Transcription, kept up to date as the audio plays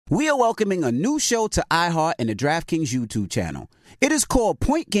We are welcoming a new show to iHeart and the DraftKings YouTube channel. It is called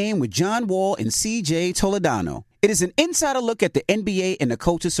Point Game with John Wall and CJ Toledano. It is an insider look at the NBA and the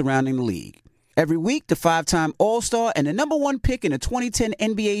coaches surrounding the league. Every week, the 5-time All-Star and the number one pick in the 2010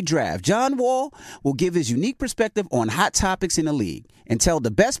 NBA Draft, John Wall, will give his unique perspective on hot topics in the league and tell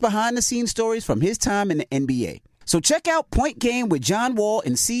the best behind-the-scenes stories from his time in the NBA. So check out Point Game with John Wall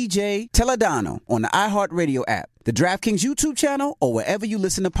and CJ Toledano on the iHeartRadio app, the DraftKings YouTube channel, or wherever you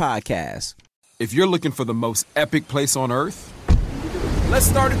listen to podcasts. If you're looking for the most epic place on Earth, let's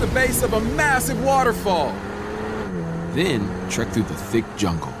start at the base of a massive waterfall. Then trek through the thick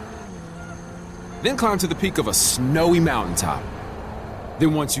jungle. Then climb to the peak of a snowy mountaintop.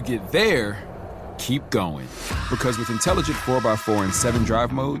 Then once you get there, keep going. Because with intelligent 4x4 and 7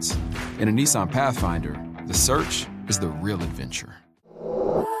 drive modes and a Nissan Pathfinder, the search is the real adventure.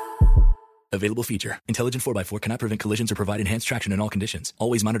 Available feature. Intelligent 4x4 cannot prevent collisions or provide enhanced traction in all conditions.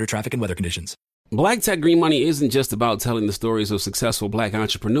 Always monitor traffic and weather conditions. Black Tech Green Money isn't just about telling the stories of successful Black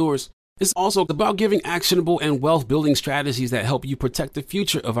entrepreneurs. It's also about giving actionable and wealth-building strategies that help you protect the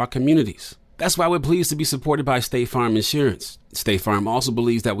future of our communities. That's why we're pleased to be supported by State Farm Insurance. State Farm also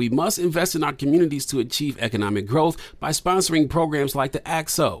believes that we must invest in our communities to achieve economic growth by sponsoring programs like the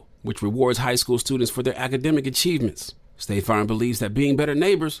ACT-SO, which rewards high school students for their academic achievements. State Farm believes that being better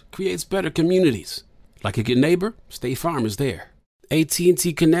neighbors creates better communities. Like a good neighbor, State Farm is there.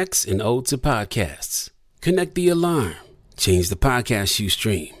 AT&T connects an ode to podcasts. Connect the alarm. Change the podcast you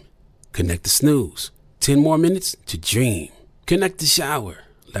stream. Connect the snooze. 10 more minutes to dream. Connect the shower.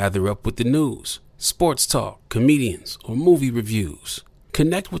 Lather up with the news, sports talk, comedians, or movie reviews.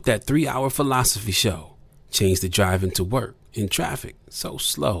 Connect with that 3-hour philosophy show. Change the drive into work in traffic so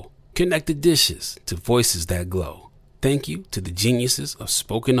slow. Connect the dishes to voices that glow. Thank you to the geniuses of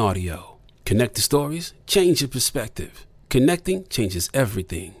spoken audio. Connect the stories, change your perspective. Connecting changes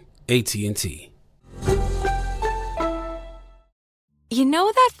everything. AT&T. You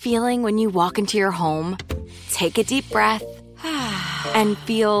know that feeling when you walk into your home, take a deep breath, and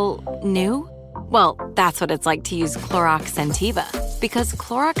feel new? Well, that's what it's like to use Clorox Scentiva. Because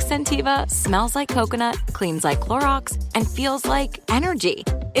Clorox Scentiva smells like coconut, cleans like Clorox, and feels like energy.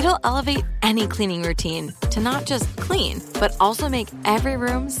 It'll elevate any cleaning routine to not just clean, but also make every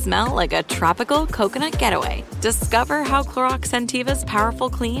room smell like a tropical coconut getaway. Discover how Clorox Scentiva's powerful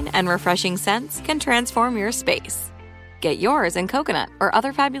clean and refreshing scents can transform your space. Get yours in coconut or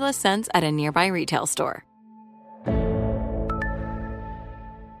other fabulous scents at a nearby retail store.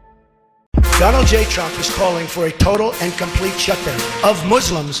 Donald J. Trump is calling for a total and complete shutdown of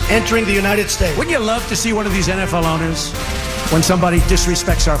Muslims entering the United States. Wouldn't you love to see one of these NFL owners, when somebody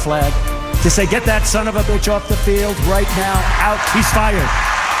disrespects our flag, to say, get that son of a bitch off the field right now, out, he's fired.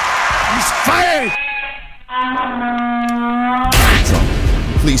 He's fired!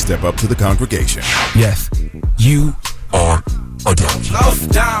 Trump, please step up to the congregation. Yes, you are a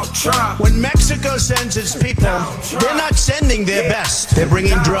Donald Trump. When Mexico sends its people, they're not sending their best. They're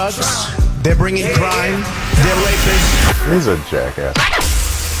bringing drugs. They're bringing crime. They're rapists. He's a jackass.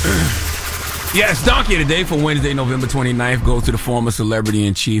 Yes, Donkey of the Day for Wednesday, November 29th goes to the former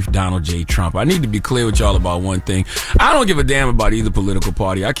celebrity-in-chief, Donald J. Trump. I need to be clear with y'all about one thing. I don't give a damn about either political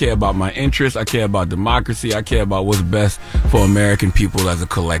party. I care about my interests. I care about democracy. I care about what's best for American people as a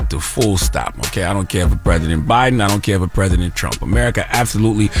collective, full stop. Okay, I don't care for President Biden. I don't care for President Trump. America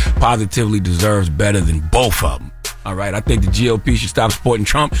absolutely, positively deserves better than both of them. All right, I think the GOP should stop supporting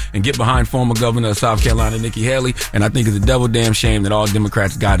Trump and get behind former governor of South Carolina, Nikki Haley. And I think it's a double damn shame that all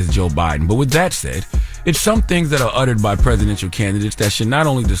Democrats got is Joe Biden. But with that said, it's some things that are uttered by presidential candidates that should not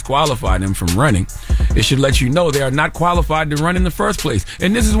only disqualify them from running, it should let you know they are not qualified to run in the first place.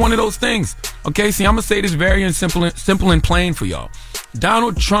 And this is one of those things. Okay, see, I'm going to say this very simple and plain for y'all.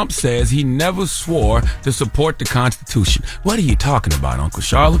 Donald Trump says he never swore to support the Constitution. What are you talking about, Uncle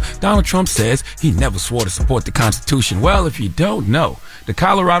Charlotte? Donald Trump says he never swore to support the Constitution. Well, if you don't know, the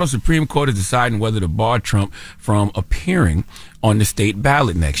Colorado Supreme Court is deciding whether to bar Trump from appearing on the state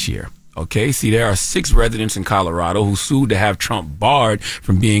ballot next year. Okay, see, there are 6 residents in Colorado who sued to have Trump barred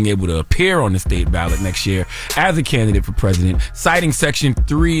from being able to appear on the state ballot next year as a candidate for president, citing Section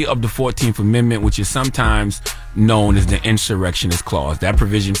 3 of the 14th Amendment, which is sometimes known as the Insurrectionist Clause. That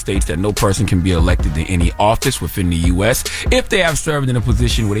provision states that no person can be elected to any office within the U.S. if they have served in a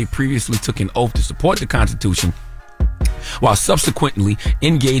position where they previously took an oath to support the Constitution, while subsequently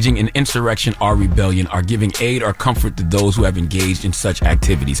engaging in insurrection or rebellion, or giving aid or comfort to those who have engaged in such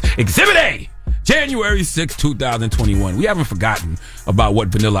activities. Exhibit A! January 6, 2021. We haven't forgotten about what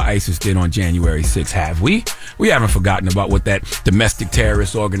Vanilla ISIS did on January 6, have we? We haven't forgotten about what that domestic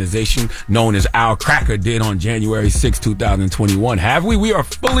terrorist organization known as Al Cracker did on January 6, 2021, have we? We are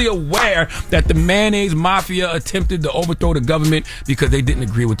fully aware that the mayonnaise mafia attempted to overthrow the government because they didn't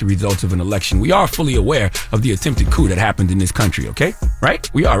agree with the results of an election. We are fully aware of the attempted coup that happened in this country, okay? Right?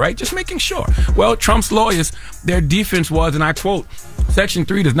 We are, right? Just making sure. Well, Trump's lawyers, their defense was, and I quote, Section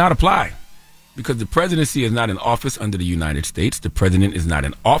 3 does not apply. Because the presidency is not an office under the United States. The president is not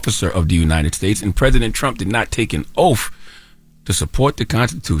an officer of the United States. And President Trump did not take an oath to support the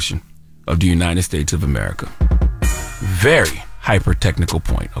Constitution of the United States of America. Very hyper-technical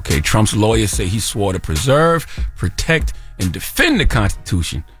point. Okay, Trump's lawyers say he swore to preserve, protect, and defend the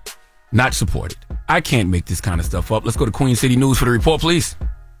Constitution, not support it. I can't make this kind of stuff up. Let's go to Queen City News for the report, please.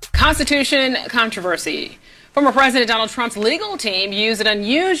 Constitution controversy. Former President Donald Trump's legal team used an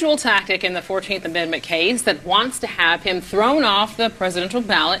unusual tactic in the 14th Amendment case that wants to have him thrown off the presidential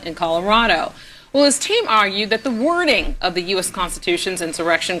ballot in Colorado. Well, his team argued that the wording of the U.S. Constitution's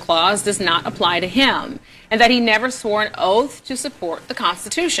insurrection clause does not apply to him and that he never swore an oath to support the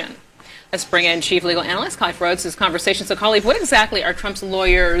Constitution. Let's bring in Chief Legal Analyst Clive Rhodes' this conversation. So, Clive, what exactly are Trump's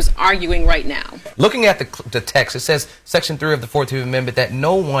lawyers arguing right now? Looking at the text, it says, Section 3 of the 14th Amendment, that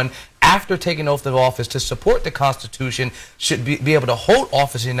no one, after taking oath of office to support the Constitution, should be able to hold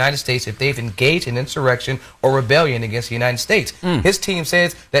office in the United States if they've engaged in insurrection or rebellion against the United States. His team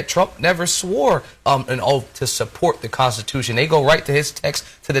says that Trump never swore an oath to support the Constitution. They go right to his text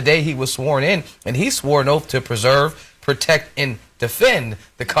to the day he was sworn in, and he swore an oath to preserve, protect, and defend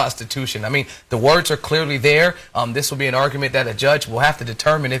the Constitution. I mean, the words are clearly there. This will be an argument that a judge will have to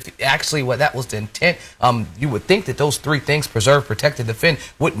determine if actually what that was the intent. You would think that those three things, preserve, protect, and defend,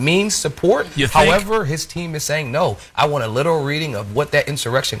 would mean support. However, his team is saying, no, I want a literal reading of what that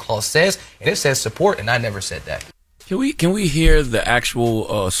insurrection clause says, and it says support, and I never said that. Can we hear the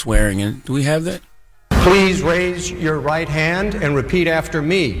actual swearing in? Do we have that? Please raise your right hand and repeat after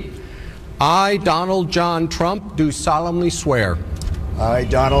me. I, Donald John Trump, do solemnly swear. I,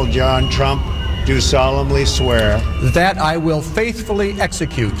 Donald John Trump, do solemnly swear. That I will faithfully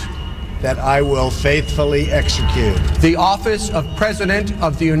execute. That I will faithfully execute. The office of President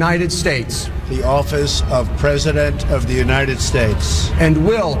of the United States. The office of President of the United States. And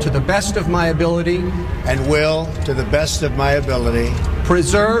will, to the best of my ability. And will, to the best of my ability.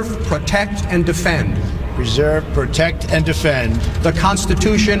 Preserve, protect, and defend. Preserve, protect, and defend the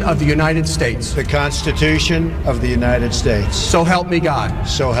Constitution of the United States. The Constitution of the United States. So help me God.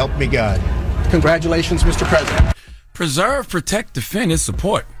 So help me God. Congratulations, Mr. President. Preserve, protect, defend is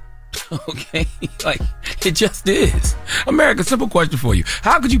support. Okay? Like, it just is. America, simple question for you.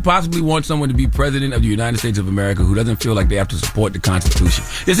 How could you possibly want someone to be president of the United States of America who doesn't feel like they have to support the Constitution?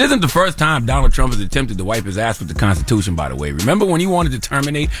 This isn't the first time Donald Trump has attempted to wipe his ass with the Constitution, by the way. Remember when he wanted to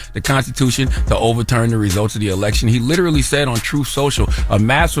terminate the Constitution to overturn the results of the election? He literally said on Truth Social, a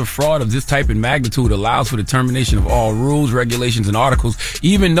massive fraud of this type and magnitude allows for the termination of all rules, regulations, and articles,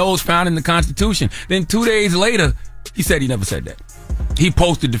 even those found in the Constitution. Then 2 days later, he said he never said that. He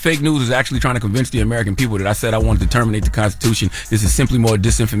posted the fake news is actually trying to convince the American people that I said I wanted to terminate the Constitution. This is simply more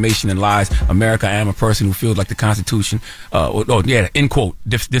disinformation and lies. America, I am a person who feels like the Constitution, end quote,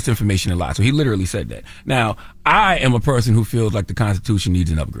 disinformation and lies. So he literally said that. Now, I am a person who feels like the Constitution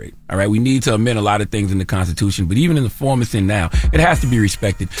needs an upgrade. All right. We need to amend a lot of things in the Constitution, but even in the form it's in now, it has to be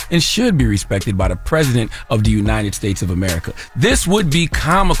respected and should be respected by the President of the United States of America. This would be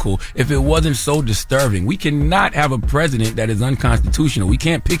comical if it wasn't so disturbing. We cannot have a president that is unconstitutional. We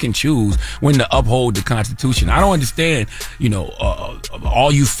can't pick and choose when to uphold the Constitution. I don't understand,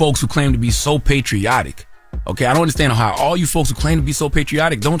 all you folks who claim to be so patriotic. Okay, I don't understand how all you folks who claim to be so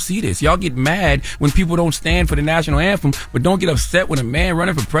patriotic don't see this. Y'all get mad when people don't stand for the national anthem, but don't get upset when a man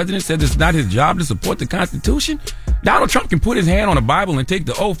running for president says it's not his job to support the Constitution. Donald Trump can put his hand on the Bible and take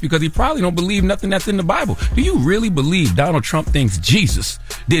the oath because he probably don't believe nothing that's in the Bible. Do you really believe Donald Trump thinks Jesus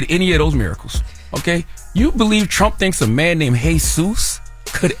did any of those miracles? Okay, you believe Trump thinks a man named Jesus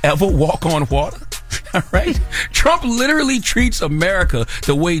could ever walk on water? All right. Trump literally treats America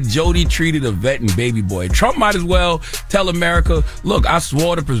the way Jody treated Yvette and Baby Boy. Trump might as well tell America, look, I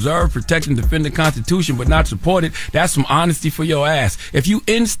swore to preserve, protect, and defend the Constitution, but not support it. That's some honesty for your ass. If you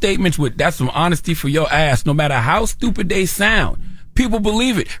end statements with that's some honesty for your ass, no matter how stupid they sound, people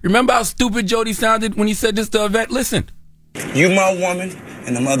believe it. Remember how stupid Jody sounded when he said this to Yvette? Listen. You my woman,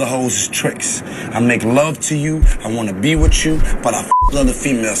 and them other hoes is tricks. I make love to you, I want to be with you, but I other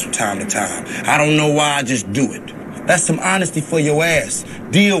females from time to time. I don't know why, I just do it. That's some honesty for your ass.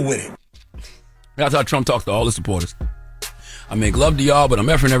 Deal with it. That's how Trump talks to all his supporters. I make love to y'all, but I'm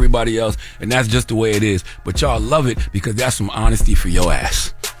effing everybody else, and that's just the way it is. But y'all love it because that's some honesty for your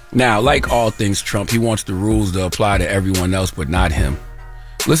ass. Now, like all things Trump, he wants the rules to apply to everyone else, but not him.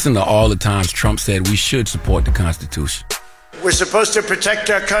 Listen to all the times Trump said we should support the Constitution. We're supposed to protect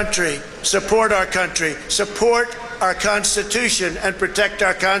our country, support our Constitution, and protect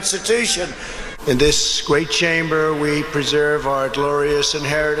our Constitution. In this great chamber, we preserve our glorious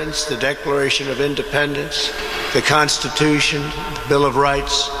inheritance, the Declaration of Independence, the Constitution, the Bill of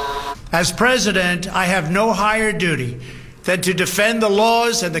Rights. As president, I have no higher duty than to defend the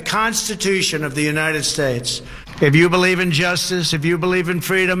laws and the Constitution of the United States. If you believe in justice, if you believe in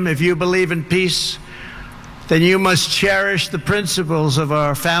freedom, if you believe in peace, then you must cherish the principles of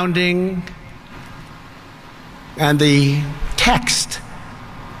our founding and the text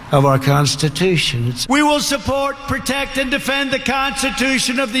of our Constitution. We will support, protect, and defend the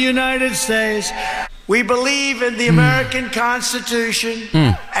Constitution of the United States. We believe in the American Constitution,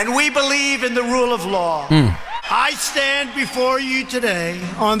 and we believe in the rule of law. I stand before you today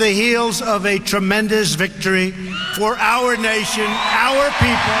on the heels of a tremendous victory for our nation, our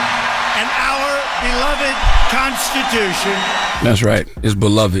people, and our beloved Constitution. That's right. It's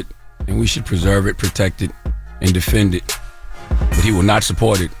beloved, and we should preserve it, protect it, and defend it. But he will not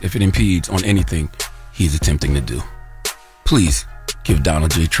support it if it impedes on anything he's attempting to do. Please give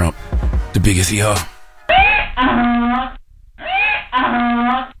Donald J. Trump the biggest hee-haw.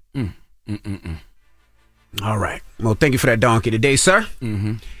 All right. Well, thank you for that donkey today, sir.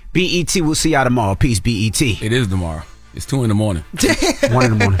 BET, we'll see y'all tomorrow. Peace, BET. It is tomorrow. It's 2 in the morning. 1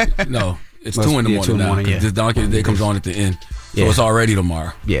 in the morning. No, it's 2 in the morning 2 in the now. morning, yeah. This donkey today comes on at the end. So it's already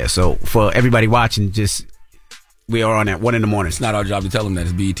tomorrow. Yeah, so for everybody watching, we are on at 1 in the morning. It's not our job to tell them that.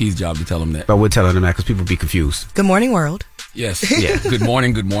 It's BET's job to tell them that. But we're telling them that because people be confused. Good morning, world. Yes. Yeah. Good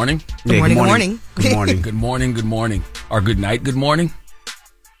morning. Good morning. Good morning. Good morning. Good morning. Good morning. Good morning. Or good night. Good morning.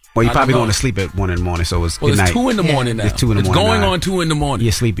 Well, you're probably going to sleep at 1 in the morning, so it's good night. It's 2 in the morning now. It's 2 in the morning. It's going on 2 in the morning.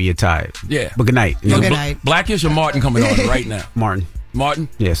 You're sleepy, you're tired. Yeah. But good night. Good night. Blackish or Martin coming on right now? Martin. Martin?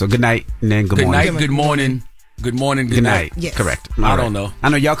 Yeah, so good night and then good morning. Good night, good morning. Good morning, good night. Yes. Correct. I don't know. I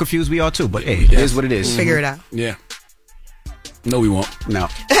know y'all confused, we are too, but hey, it is what it is. Figure it out. Yeah. No, we won't. No.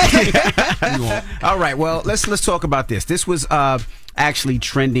 We won't. All right, well, let's talk about this. This was actually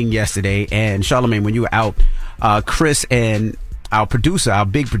trending yesterday, and Charlamagne, when you were out, Chris and our producer, our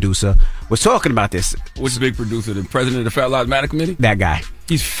big producer, was talking about this. Which big producer? The president of the Fat Lives Matter Committee? That guy.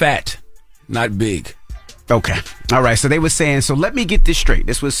 He's fat, not big. Okay. All right. So they were saying, so let me get this straight.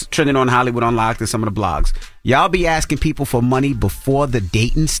 This was trending on Hollywood Unlocked and some of the blogs. Y'all be asking people for money before the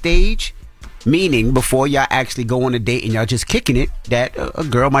dating stage? Meaning before y'all actually go on a date and y'all just kicking it, that a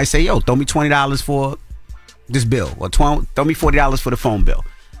girl might say, yo, throw me $20 for this bill, or throw me $40 for the phone bill.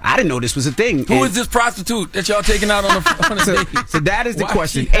 I didn't know this was a thing. Who is this prostitute that y'all taking out on a date? So that is the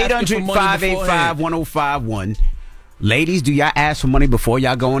question. 800-585-1051. Ladies, do y'all ask for money before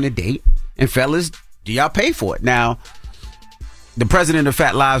y'all go on a date? And fellas, do y'all pay for it? Now, the president of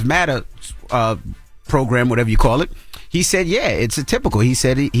Fat Lives Matter program, whatever you call it, he said, yeah, it's a typical. He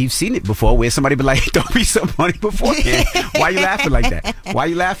said he's seen it before where somebody be like, throw me some money beforehand. Why you laughing like that? Why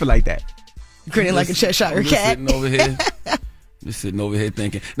you laughing like that? Grinning like a Cheshire cat. Just sitting over here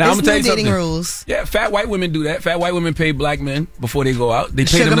thinking. Now, I'm going to tell you something. Dating rules. Yeah, fat white women do that. Fat white women pay black men before they go out. They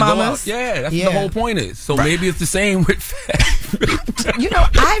pay Sugar them to mamas. go out. Yeah, that's what the whole point is. So maybe it's the same with fat.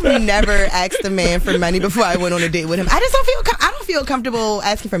 I've never asked a man for money before I went on a date with him. I just don't feel comfortable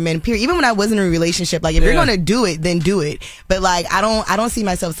asking for men, period. Even when I was in a relationship, like if you're going to do it, then do it. But like I don't see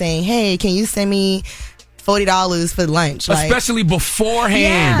myself saying, hey, can you send me $40 for lunch, especially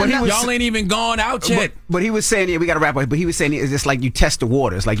beforehand. Yeah, y'all ain't even gone out yet. But he was saying, we got to wrap up. But he was saying it's just like you test the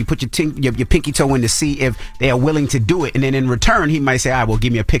waters, like you put your pinky toe in to see if they are willing to do it, and then in return he might say, "All right, well,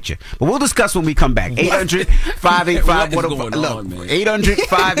 give me a picture." But we'll discuss when we come back. 800-585-1051.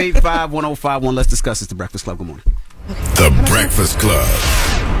 800-585-1051. Let's discuss. It's the Breakfast Club. Good morning. The Breakfast Club.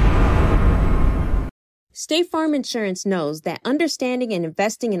 State Farm Insurance knows that understanding and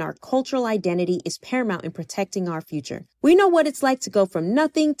investing in our cultural identity is paramount in protecting our future. We know what it's like to go from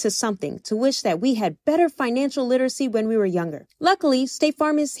nothing to something, to wish that we had better financial literacy when we were younger. Luckily, State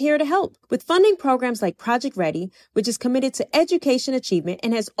Farm is here to help with funding programs like Project Ready, which is committed to education achievement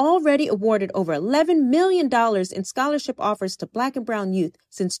and has already awarded over $11 million in scholarship offers to Black and Brown youth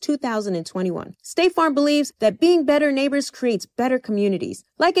since 2021. State Farm believes that being better neighbors creates better communities.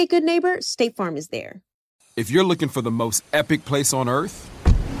 Like a good neighbor, State Farm is there. If you're looking for the most epic place on Earth,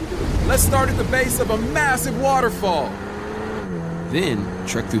 let's start at the base of a massive waterfall. Then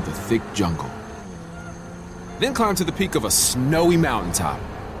trek through the thick jungle. Then climb to the peak of a snowy mountaintop.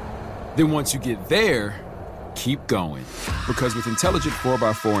 Then once you get there, keep going. Because with intelligent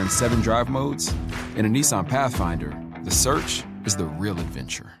 4x4 and 7 drive modes, and a Nissan Pathfinder, the search is the real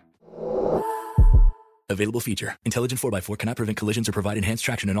adventure. Available feature. Intelligent 4x4 cannot prevent collisions or provide enhanced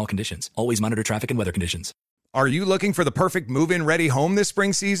traction in all conditions. Always monitor traffic and weather conditions. Are you looking for the perfect move-in ready home this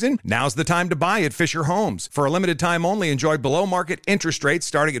spring season? Now's the time to buy at Fisher Homes. For a limited time only, enjoy below-market interest rates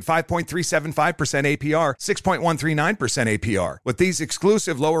starting at 5.375% APR, 6.139% APR. With these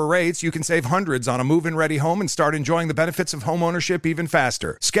exclusive lower rates, you can save hundreds on a move-in ready home and start enjoying the benefits of home ownership even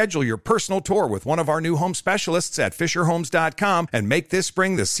faster. Schedule your personal tour with one of our new home specialists at FisherHomes.com and make this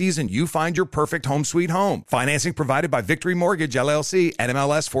spring the season you find your perfect home sweet home. Financing provided by Victory Mortgage, LLC,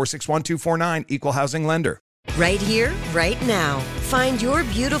 NMLS 461249, Equal Housing Lender. Right here, right now. Find your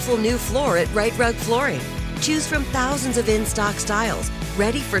beautiful new floor at Right Rug Flooring. Choose from thousands of in-stock styles,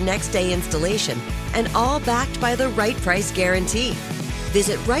 ready for next day installation, and all backed by the right price guarantee.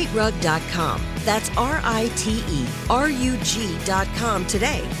 Visit rightrug.com. That's RITERUG.com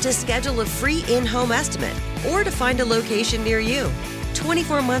today to schedule a free in-home estimate or to find a location near you.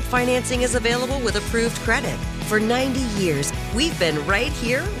 24-month financing is available with approved credit. For 90 years, we've been right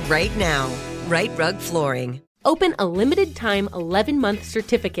here, right now. Right Rug Flooring. Open a limited-time 11-month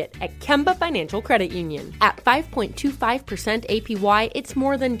certificate at Kemba Financial Credit Union. At 5.25% APY, it's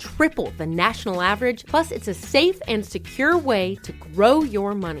more than triple the national average, plus it's a safe and secure way to grow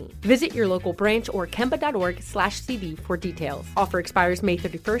your money. Visit your local branch or kemba.org/CD for details. Offer expires May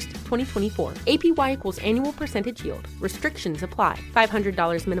 31st, 2024. APY equals annual percentage yield. Restrictions apply.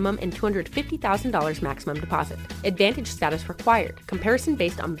 $500 minimum and $250,000 maximum deposit. Advantage status required. Comparison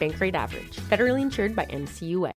based on bank rate average. Federally insured by NCUA.